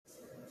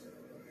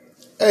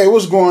Hey,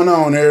 what's going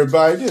on,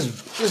 everybody?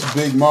 This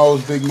Big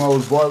Mo's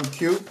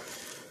Barbecue.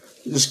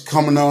 Just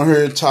coming on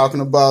here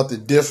talking about the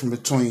difference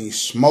between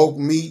smoked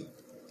meat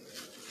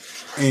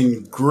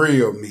and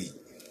grilled meat.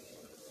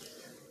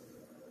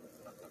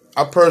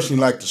 I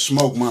personally like to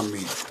smoke my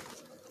meat.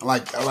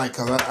 Cause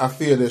I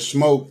feel that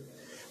smoke.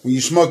 When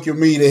you smoke your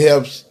meat, it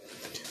helps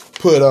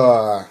put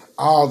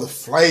all the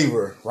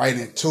flavor right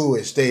into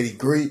it. Steady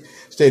grilling.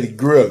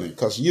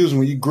 Cause usually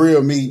when you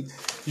grill meat,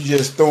 you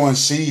just throwing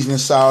seasoning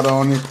salt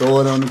on it,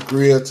 throw it on the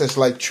grill, tastes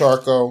like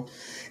charcoal.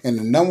 And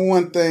the number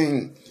one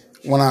thing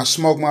when I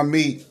smoke my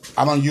meat,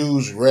 I don't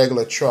use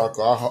regular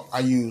charcoal.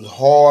 I use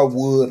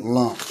hardwood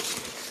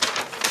lumps.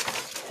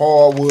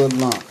 Hardwood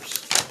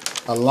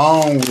lumps,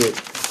 along with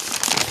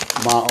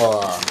my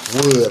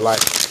wood,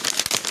 like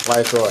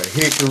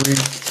hickory.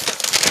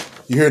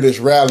 You hear this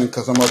rattling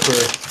because I'm up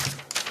here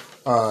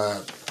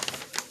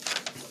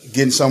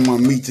getting some of my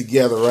meat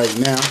together right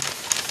now.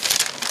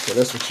 So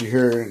that's what you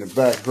hear in the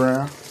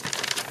background.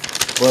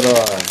 But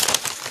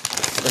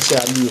like I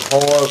said, I use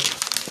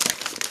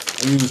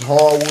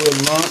hardwood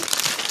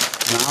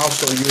lumps, and I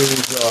also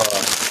use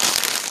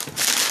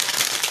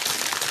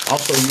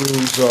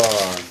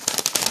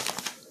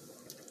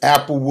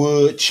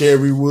applewood,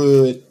 cherry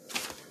wood,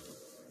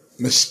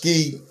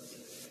 mesquite,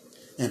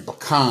 and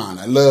pecan.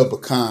 I love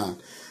pecan.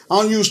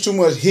 I don't use too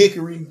much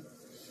hickory,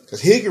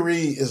 because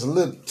hickory is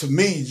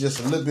just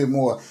a little bit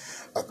more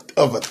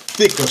of a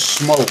thicker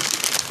smoke.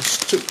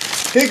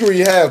 Hickory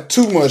have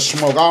too much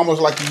smoke,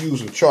 almost like you're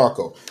using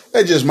charcoal.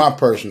 That's just my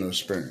personal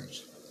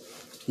experience.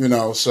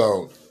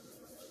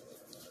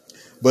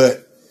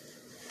 But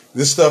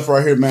this stuff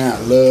right here, man, I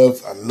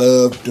love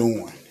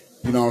doing.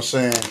 You know what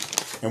I'm saying?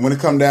 And when it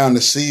come down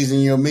to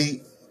seasoning your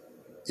meat,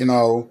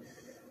 you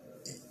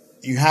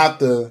have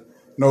to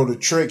know the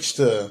tricks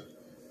to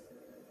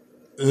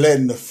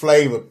letting the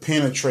flavor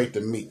penetrate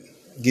the meat,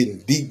 getting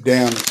deep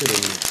down into the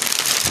meat.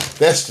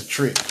 That's the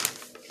trick.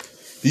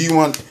 Do you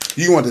want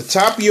the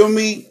top of your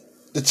meat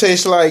to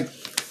taste like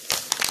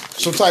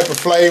some type of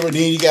flavor,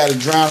 then you got to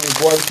drown it with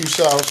barbecue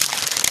sauce?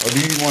 Or do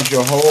you want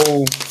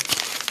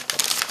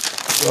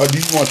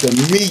the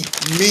meat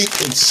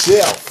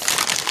itself,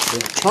 the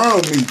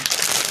internal meat,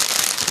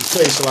 to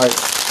taste like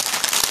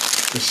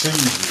the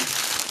seasoning?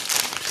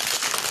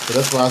 So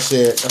that's why I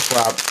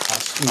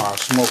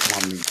smoke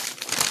my meat.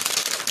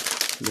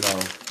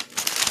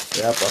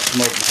 After I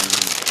smoke my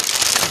meat.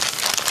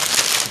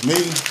 To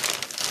me,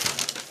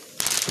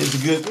 it's a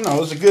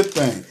good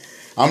thing.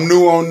 I'm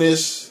new on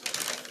this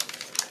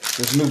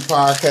new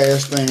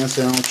podcast thing. I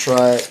said I'm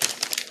try it,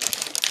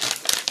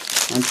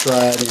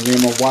 and me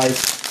and my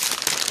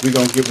wife, we're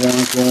gonna get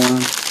one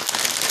going.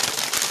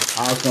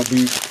 It's gonna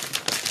be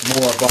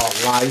more about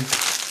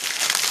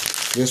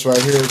life. This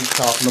right here is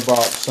talking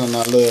about something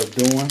I love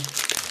doing.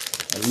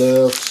 I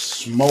love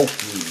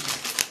smoking.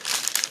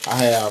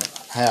 I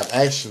have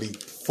actually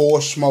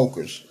 4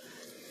 smokers.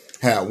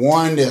 I have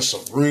one that's a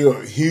real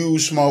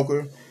huge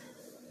smoker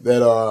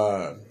that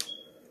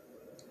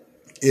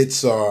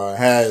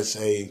has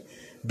a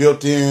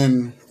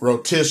built-in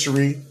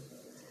rotisserie.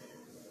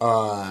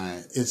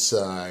 It's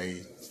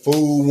a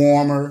food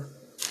warmer,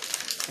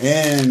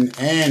 and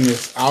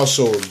it's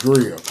also a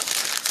grill.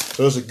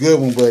 So it's a good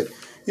one, but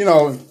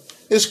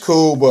it's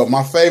cool. But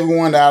my favorite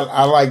one that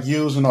I like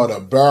using are the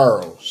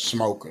barrel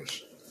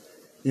smokers.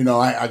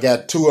 I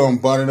got 2 of them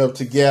bundled up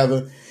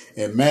together,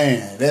 and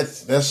man,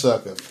 that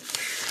sucker,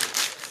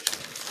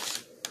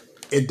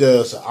 it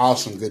does an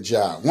awesome good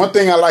job. One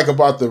thing I like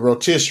about the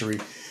rotisserie,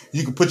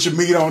 you can put your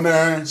meat on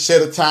there,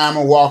 set a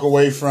timer, walk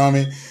away from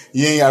it.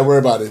 You ain't got to worry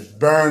about it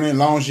burning. As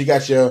long as you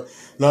got your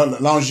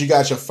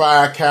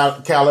fire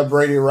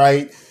calibrated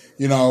right.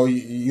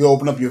 You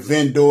open up your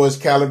vent doors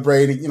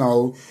calibrated.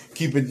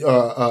 Keep your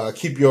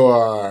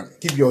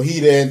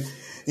heat at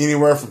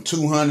anywhere from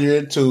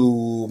 200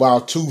 to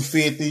about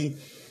 250.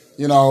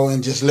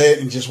 And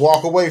just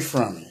walk away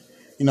from it.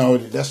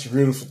 That's the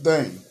beautiful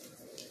thing.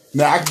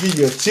 Now, I can give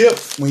you a tip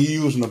when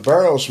you're using the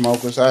barrel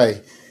smokers.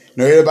 Hey,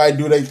 everybody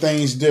do their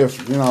things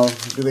different.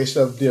 Do their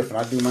stuff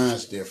different. I do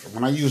mine's different.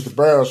 When I use the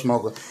barrel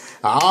smoker,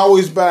 I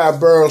always buy a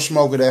barrel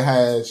smoker that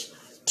has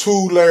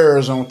 2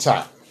 layers on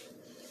top.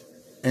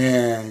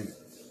 And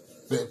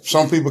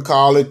some people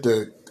call it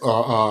the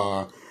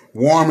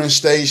warming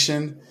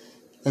station.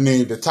 And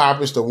then the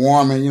top is the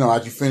warming.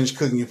 After you finish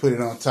cooking, you put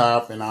it on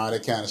top and all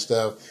that kind of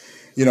stuff.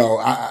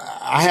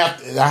 I have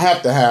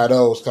to have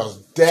those because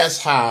that's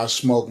how I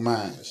smoke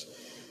mine.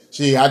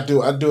 See, I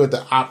do it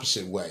the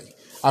opposite way.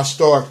 I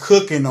start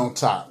cooking on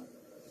top.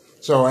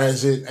 So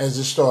as it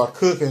start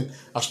cooking,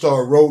 I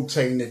start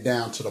rotating it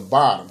down to the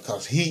bottom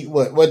because heat.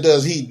 What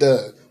does heat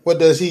do? What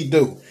does heat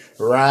do?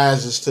 It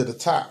rises to the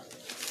top.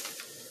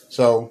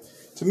 So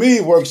to me,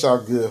 it works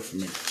out good for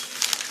me.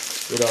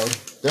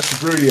 That's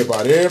the beauty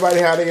about it. Everybody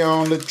have their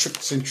own little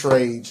tricks and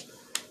trades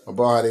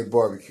about how they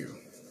barbecue.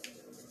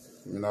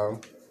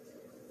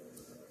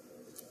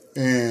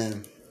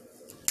 And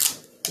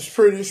it's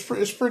pretty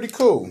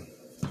cool.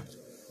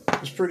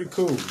 It's pretty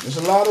cool. It's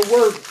a lot of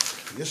work.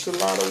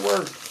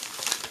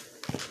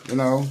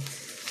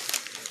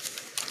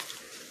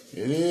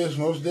 It is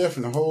most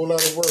definitely a whole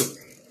lot of work.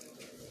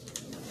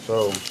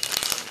 So,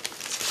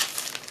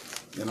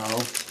 you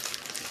know,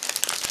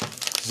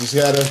 just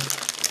gotta,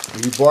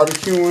 when you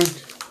barbecuing,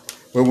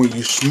 but when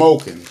you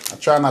smoking, I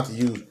try not to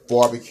use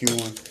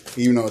barbecuing,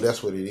 even though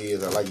that's what it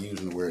is. I like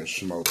using the word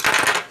smoke.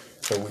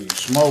 So when you're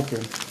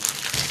smoking,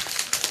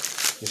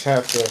 just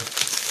have to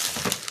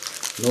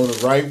know the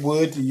right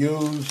wood to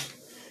use.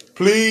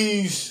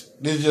 Please,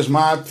 this is just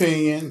my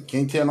opinion.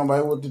 Can't tell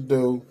nobody what to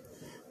do.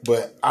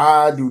 But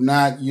I do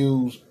not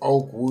use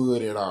oak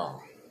wood at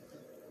all.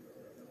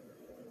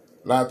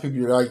 A lot of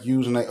people like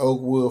using that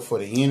oak wood for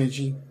the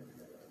energy,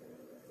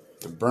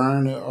 to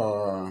burn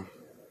the,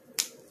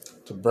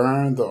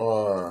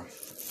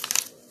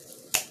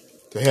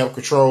 to help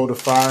control the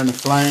fire and the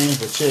flames.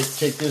 But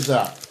check this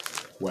out.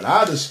 What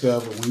I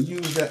discovered, when you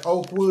use that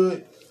oak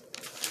wood,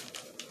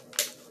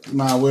 you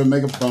might as well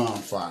make a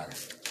bonfire.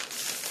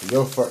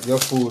 Your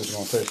food is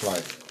gonna taste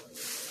like,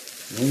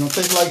 it ain't gonna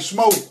taste like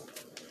smoke.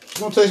 It's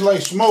gonna taste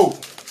like smoke,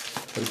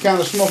 but the kind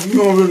of smoke you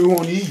don't really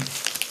want to eat.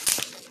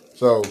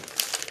 So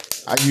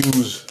I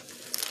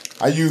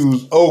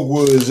use oak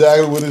wood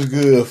exactly what it's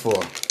good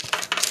for.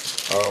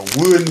 A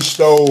wooden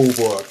stove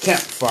or a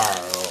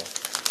campfire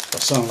or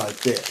something like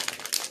that.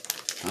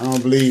 I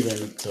don't believe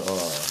in it to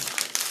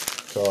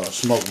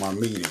smoke my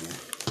meat in.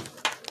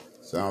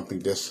 So I don't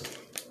think that's,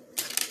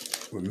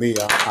 with me.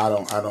 I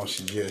don't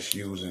suggest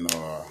using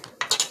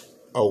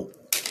oak.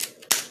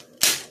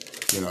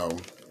 You know.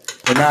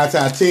 But 9 times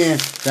out of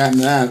 10,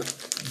 now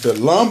the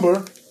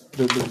lumber,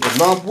 the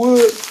lump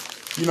wood,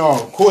 you know,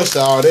 of course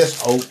all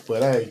that's oak,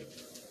 but hey,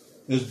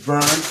 it's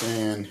burnt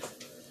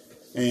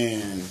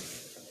and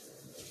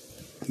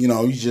you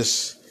know, you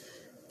just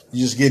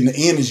getting the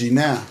energy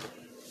now.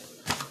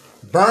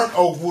 Burnt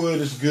oak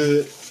wood is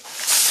good,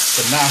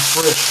 but not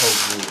fresh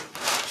oak wood.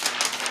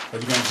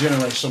 But you're gonna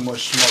generate so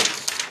much smoke.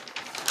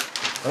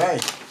 But hey,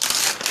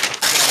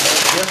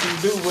 definitely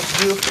do what's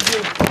good for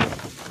you.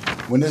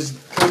 When it's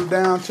come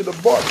down to the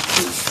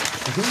barbecue,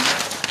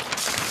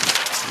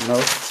 you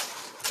know.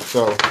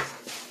 So,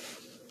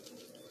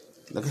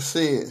 like I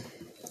said,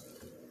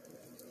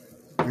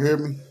 you hear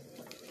me?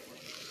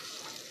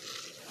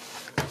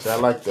 So I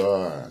like to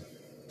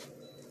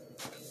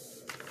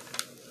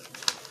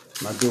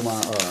when I do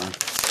my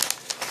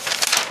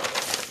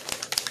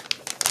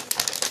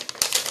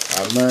I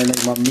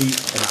marinate my meat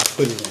and I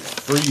put it in a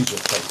freezer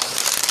paper.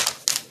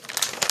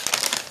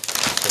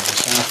 So when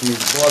it's time for me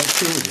to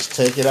barbecue, just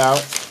take it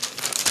out.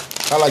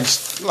 I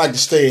like to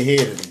stay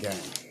ahead of the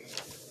game.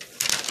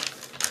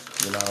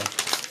 You know,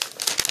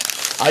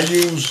 I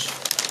use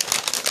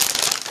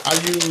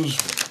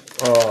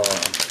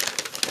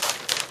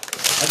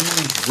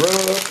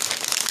rub.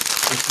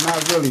 It's not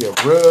really a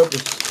rub.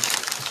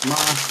 It's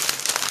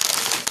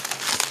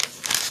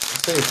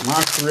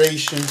my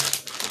creation,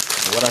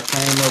 what I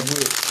came up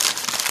with.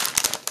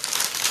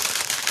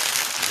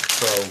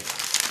 So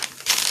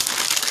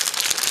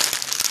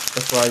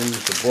that's why I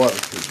use the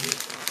barbecue with.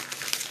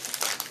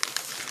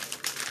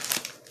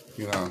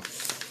 You know,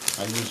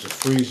 I use the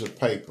freezer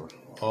paper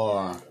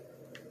or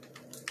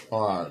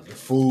the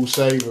food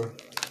saver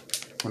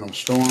when I'm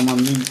storing my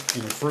meat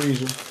in the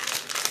freezer.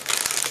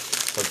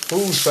 But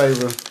food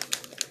saver,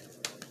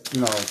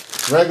 you know,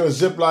 regular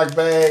Ziploc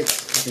bag,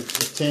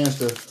 it tends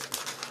to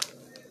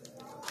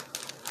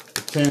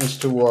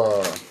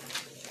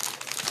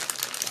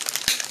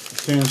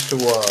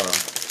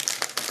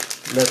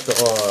let the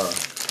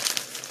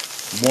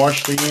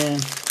moisture in.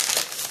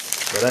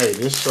 But hey,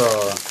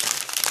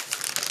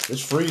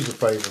 this freezer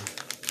paper,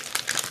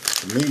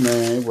 for me,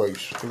 man, it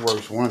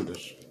works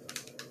wonders.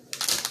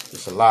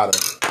 It's a lot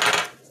of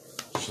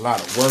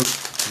work.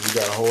 You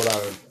got a whole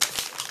lot of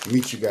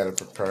meat you got to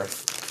prepare.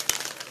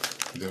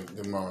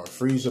 The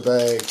freezer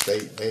bags,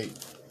 the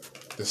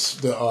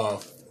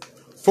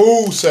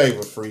food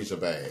saver freezer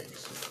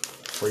bags,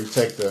 where you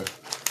take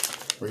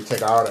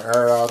all the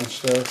air out and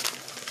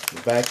stuff.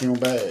 The vacuum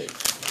bags,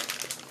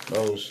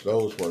 those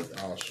work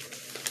awesome,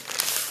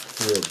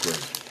 real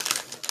great.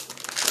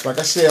 Like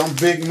I said, I'm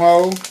Big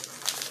Mo.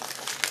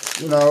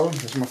 You know,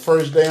 it's my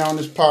first day on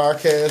this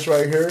podcast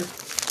right here.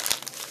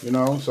 You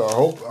know, so I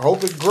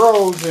hope it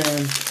grows,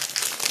 and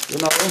you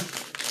know,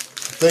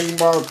 thinking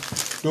about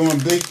doing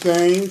big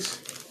things.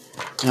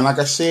 And like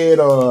I said,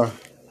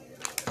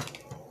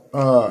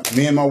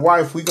 me and my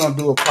wife, we're gonna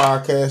do a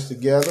podcast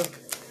together,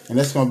 and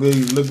that's gonna be a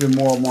little bit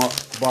more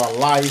about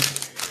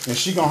life. And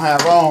she gonna have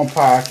her own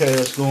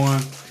podcast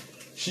going.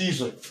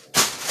 She's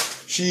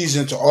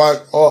into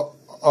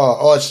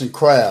arts and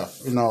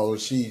craft. You know,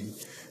 she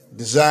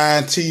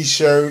design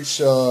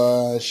T-shirts.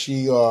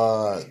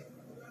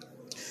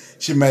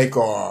 She make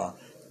car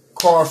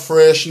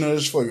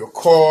fresheners for your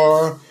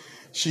car.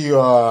 She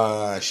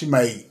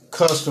make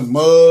custom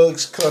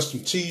mugs,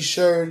 custom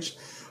T-shirts,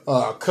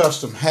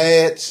 custom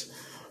hats.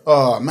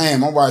 Man,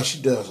 my wife,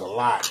 she does a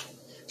lot.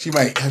 She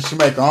make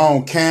her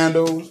own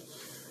candles.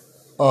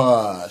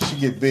 She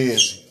get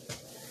busy.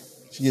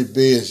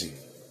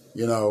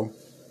 You know.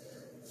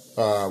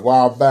 A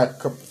while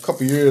back, a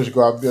couple years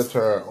ago, I built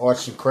her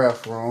arts and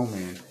craft room,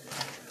 and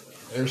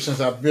Ever since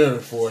I built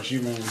it for her, she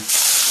been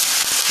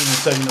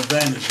taking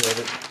advantage of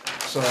it.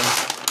 So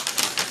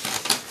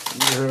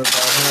you hear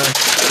about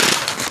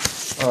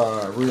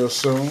her real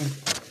soon.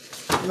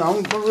 You know,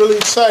 I'm really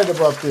excited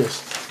about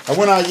this. I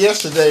went out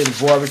yesterday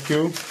to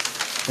barbecue,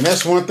 and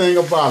that's one thing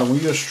about it. When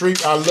you're a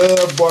street, I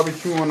love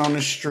barbecuing on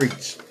the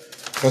streets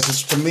because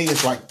it's, to me,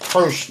 it's like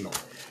personal.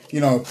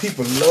 You know,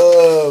 people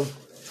love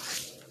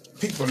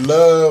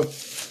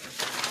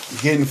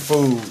getting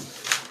food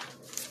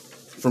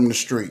from the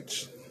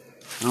streets.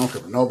 I don't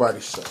care what nobody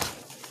say.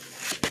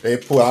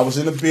 I was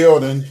in the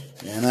building,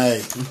 and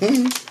hey,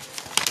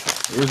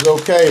 it was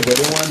okay, but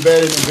it wasn't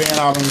better than being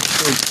out on the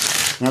street.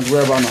 You don't have to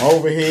worry about no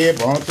overhead,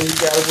 but the only thing you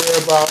got to worry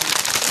about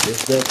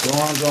is that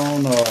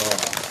doggone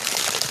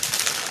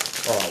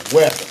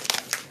weather.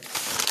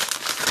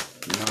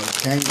 You know,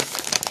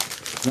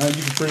 nothing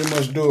you can pretty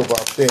much do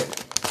about that.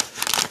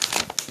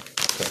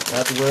 So you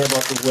have to worry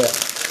about the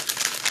weather.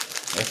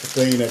 That's the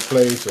thing that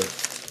plays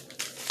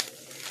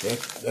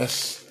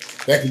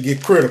that can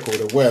get critical,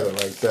 the weather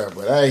like that.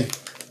 But hey,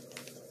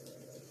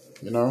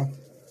 you know,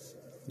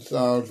 it's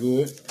all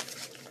good.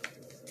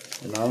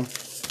 You know,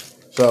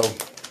 so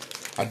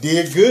I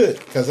did good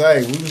because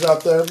hey, we was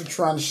out there, we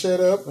trying to set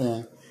up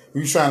and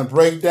we was trying to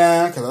break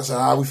down because I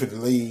said, we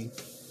finna leave.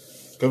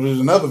 Because there's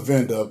another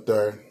vendor up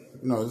there.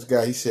 You know, this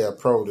guy, he sell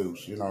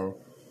produce, you know,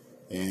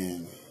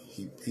 and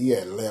he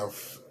had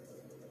left.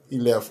 He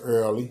left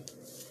early.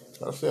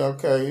 So I said,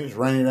 okay, it was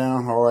raining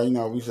down hard. You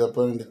know, we was up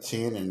under the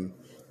tent and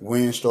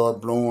wind started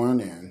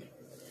blowing and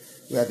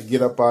we had to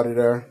get up out of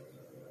there.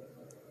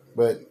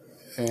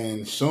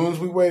 And as soon as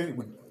we waited,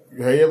 we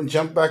hurried up and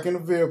jumped back in the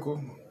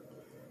vehicle.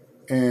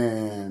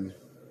 And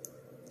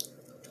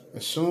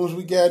as soon as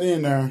we got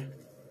in there,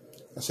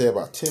 I said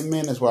about 10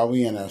 minutes while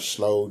we in there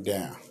slowed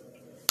down.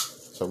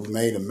 So we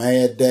made a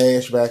mad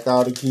dash back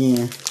out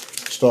again,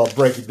 start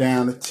breaking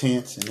down the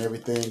tents and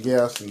everything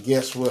else. And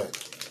guess what?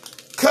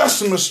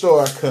 Customers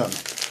started coming.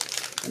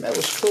 And that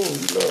was cool.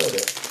 We loved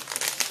it.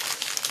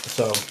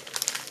 So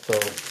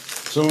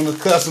soon the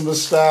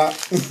customers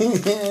stopped,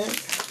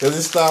 because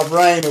it stopped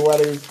raining while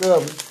they was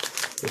coming.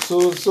 As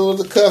soon as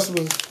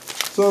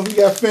we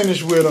got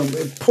finished with them,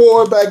 it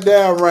poured back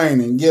down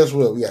raining. Guess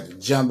what? We got to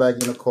jump back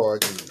in the car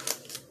again.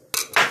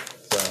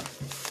 So,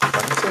 like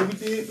I said, we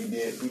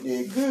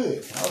did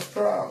good.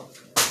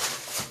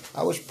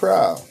 I was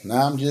proud.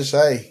 Now I'm just,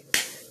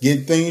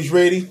 getting things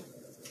ready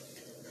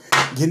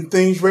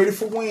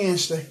for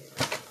Wednesday.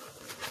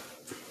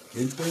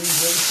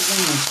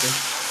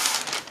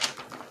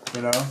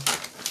 You know,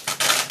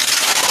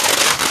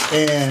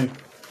 and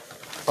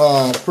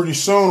pretty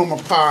soon on my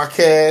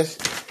podcast,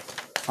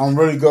 I'm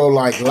really go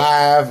like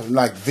live,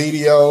 like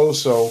videos.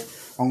 So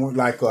I'm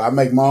like I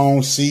make my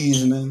own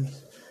seasonings.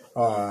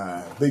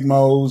 Big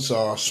Mo's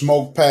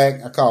smoke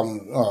pack. I call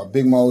them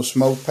Big Mo's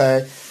smoke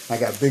pack. I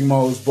got Big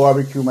Mo's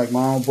barbecue. Make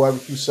my own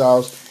barbecue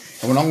sauce.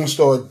 And what I'm gonna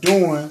start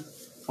doing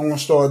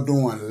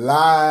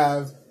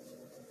live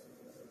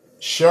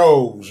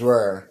shows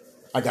where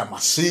I got my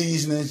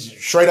seasonings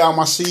straight out of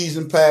my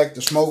season pack,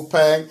 the smoke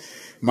pack.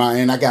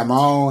 And I got my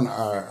own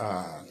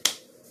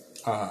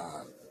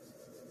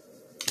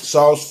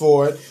sauce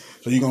for it.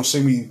 So you're gonna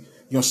see me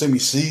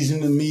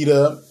season the meat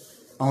up.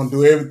 I'm gonna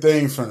do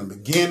everything from the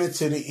beginning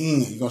to the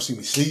end. You're gonna see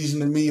me season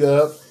the meat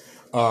up.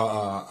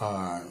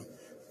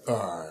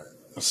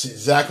 See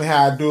exactly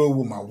how I do it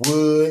with my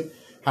wood,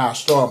 how I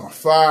start my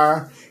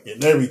fire,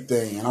 and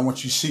everything. And I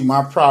want you to see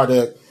my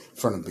product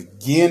from the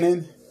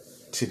beginning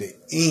to the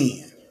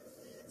end,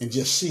 and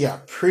just see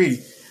how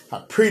pretty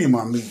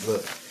my meat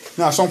look.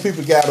 Now, some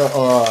people gotta,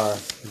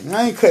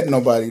 I ain't cutting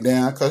nobody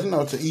down, because, you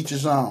know, to each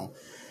his own.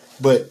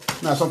 But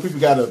now some people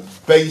gotta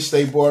baste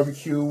their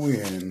barbecue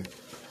and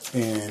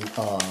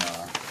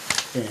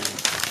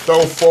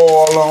throw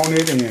foil on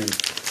it and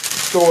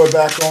throw it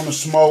back on the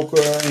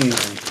smoker and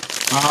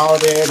all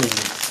that, and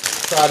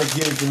try to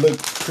get it to look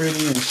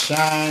pretty and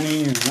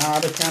shiny and all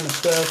that kind of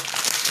stuff.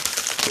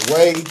 The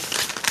way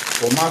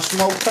for my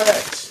smoke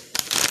packs,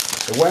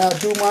 the way I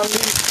do my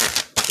meat,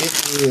 it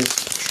is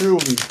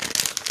truly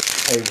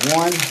a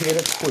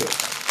one-hitter quick.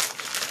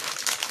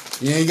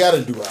 You ain't got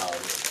to do all that.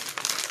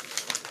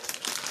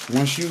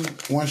 Once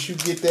you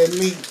get that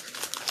meat,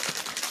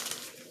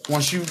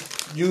 once you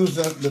use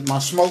my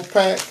smoke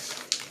packs,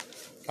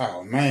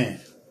 oh man,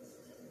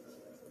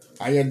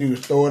 all you got to do is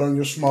throw it on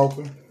your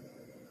smoker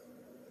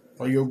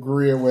or your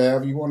grill,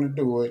 wherever you want to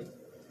do it.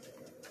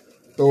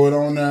 Throw it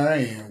on there,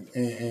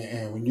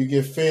 and when you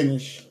get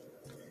finished,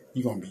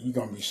 you're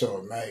gonna be so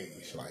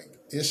amazed. Like,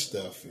 this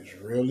stuff is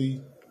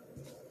really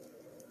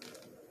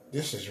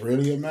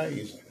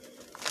amazing.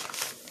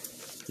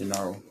 You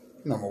know,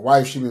 my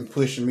wife, she been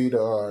pushing me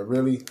to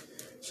really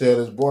sell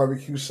this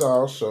barbecue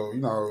sauce. So, you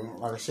know,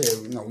 like I said,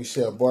 you know, we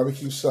sell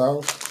barbecue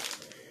sauce,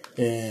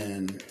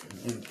 and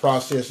in the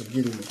process of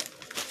getting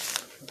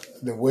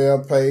the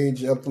web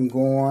page up and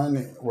going,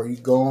 where you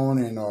go on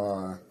and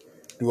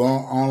do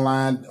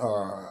online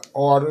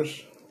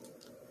orders,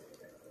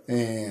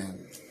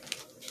 and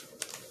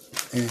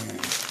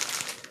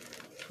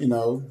you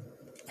know,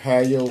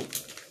 have your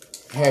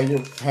have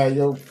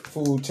your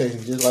food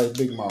tasting just like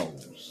Big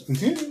Mo's.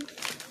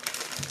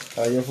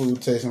 Have your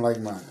food tasting like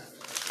mine.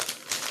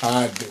 How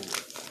I do it.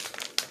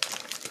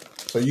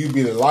 So you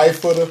be the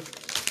life of the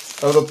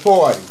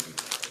party.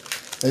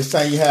 Next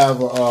time you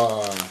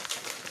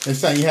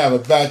have a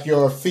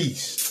backyard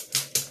feast.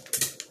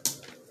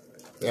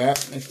 Yeah,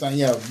 next time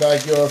you have a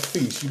backyard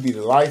feast, you be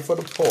the life of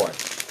the party.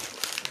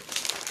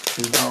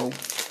 You know,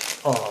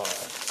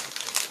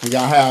 we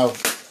gotta have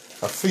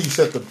a feast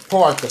at the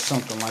park or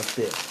something like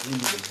that. You be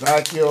the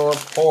backyard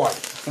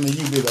party. I mean,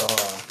 you be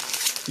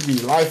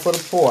the life of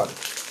the party.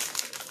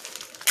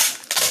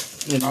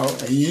 You know,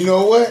 and you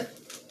know what?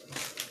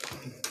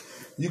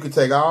 You can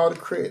take all the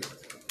credit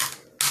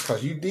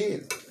because you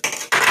did it.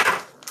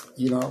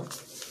 You know,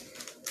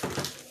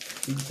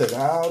 you can take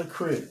all the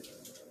credit.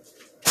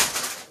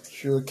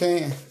 Sure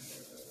can.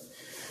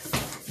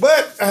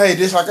 But hey,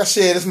 this, like I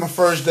said, this is my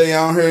first day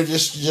on here.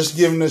 Just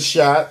giving it a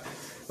shot.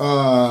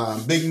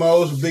 Big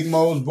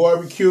Mo's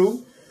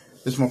Barbecue.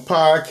 It's my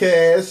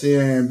podcast,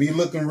 and be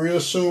looking real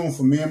soon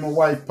for me and my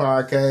wife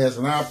podcast.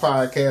 And our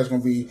podcast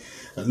gonna be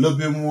a little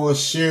bit more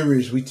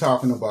serious. We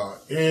talking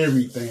about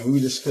everything.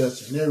 We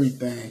discussing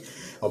everything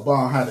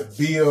about how to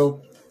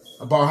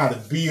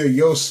build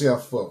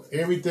yourself up.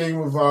 Everything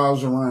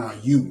revolves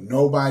around you,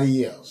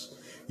 nobody else.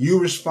 You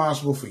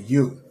responsible for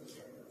you.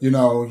 You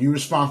know, you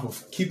responsible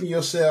for keeping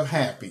yourself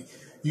happy.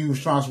 You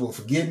responsible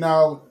for getting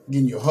out,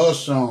 getting your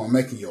hustle on,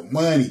 making your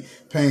money,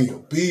 paying your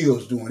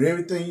bills, doing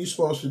everything you're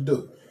supposed to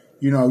do.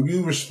 You know,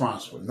 you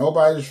responsible.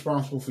 Nobody's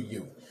responsible for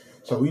you.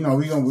 So, you know,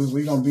 we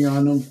gonna be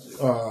on them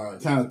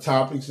kind of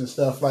topics and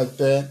stuff like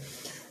that.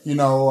 You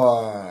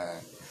know,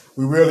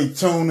 we really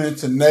tune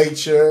into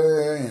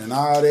nature and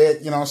all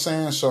that, you know what I'm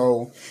saying?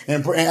 So,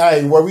 and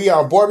hey, where we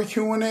are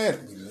barbecuing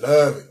at, we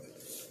love it.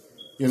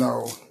 You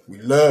know, we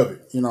love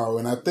it, you know,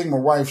 and I think my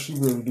wife, she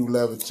really do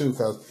love it too,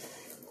 because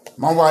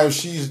my wife,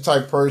 she's the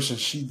type of person,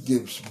 she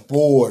gets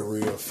bored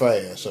real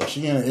fast. So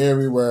she in an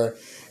area where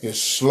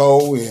it's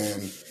slow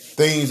and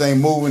things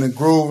ain't moving and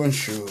grooving.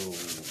 Shoot,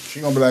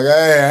 she gonna be like,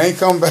 hey, I ain't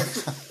coming back.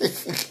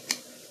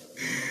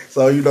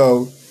 So, you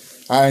know,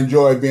 I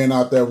enjoy being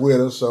out there with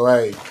her. So,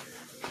 hey,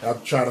 I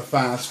try to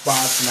find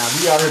spots. Now,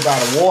 we out here by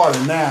the water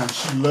now, and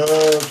she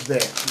loves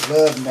that. She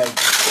loves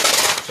nature.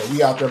 So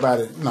we out there by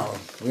the, you know,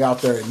 we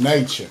out there in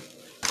nature,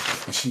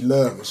 and she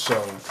loves it. So,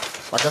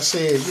 like I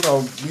said, you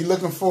know, be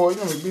looking for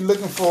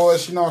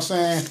us, you know what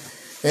I'm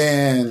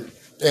saying?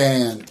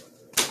 And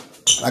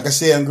like I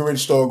said, I'm going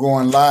to start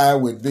going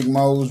live with Big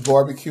Mo's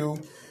Barbecue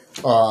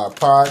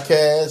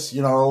podcast,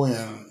 you know,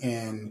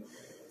 and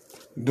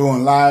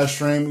doing live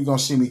stream. You're going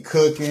to see me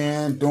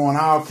cooking, doing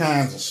all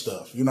kinds of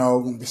stuff. You know,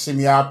 you're going to see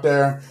me out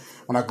there.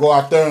 When I go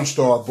out there and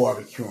start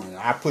barbecuing,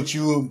 I put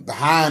you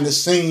behind the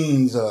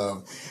scenes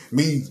of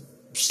me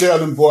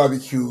selling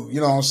barbecue, you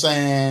know what I'm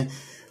saying?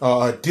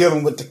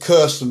 Dealing with the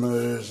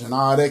customers and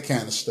all that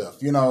kind of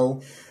stuff, you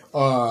know.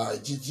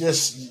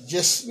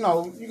 Just you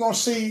know, you're gonna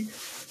see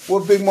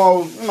what Big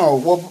Mo, you know,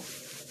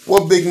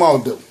 what Big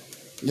Mo do.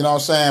 You know what I'm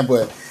saying?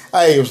 But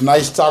hey, it was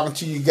nice talking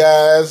to you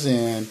guys,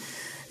 and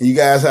you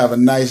guys have a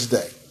nice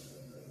day.